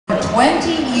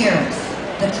20 years,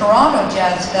 the Toronto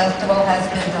Jazz Festival has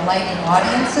been delighting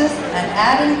audiences and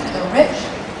adding to the rich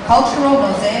cultural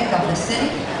mosaic of the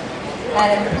city, and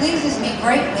it pleases me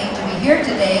greatly to be here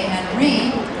today and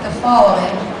read the following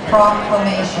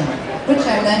proclamation, which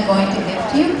I'm then going to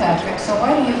give to you, Patrick. So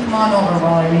why don't you come on over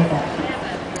while I read that?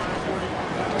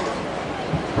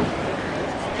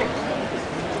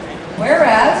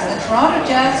 Whereas the Toronto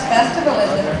Jazz Festival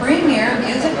is the premier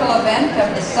musical event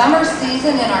of the summer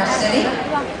season in our city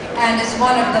and is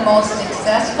one of the most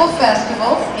successful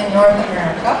festivals in North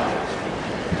America.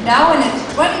 Now in its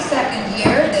 22nd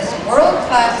year, this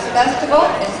world-class festival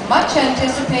is much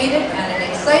anticipated and an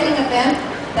exciting event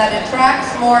that attracts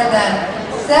more than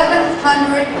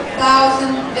 700,000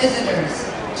 visitors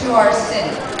to our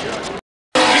city.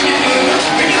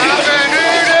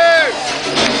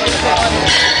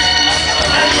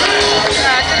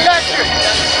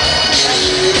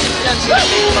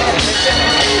 Yes.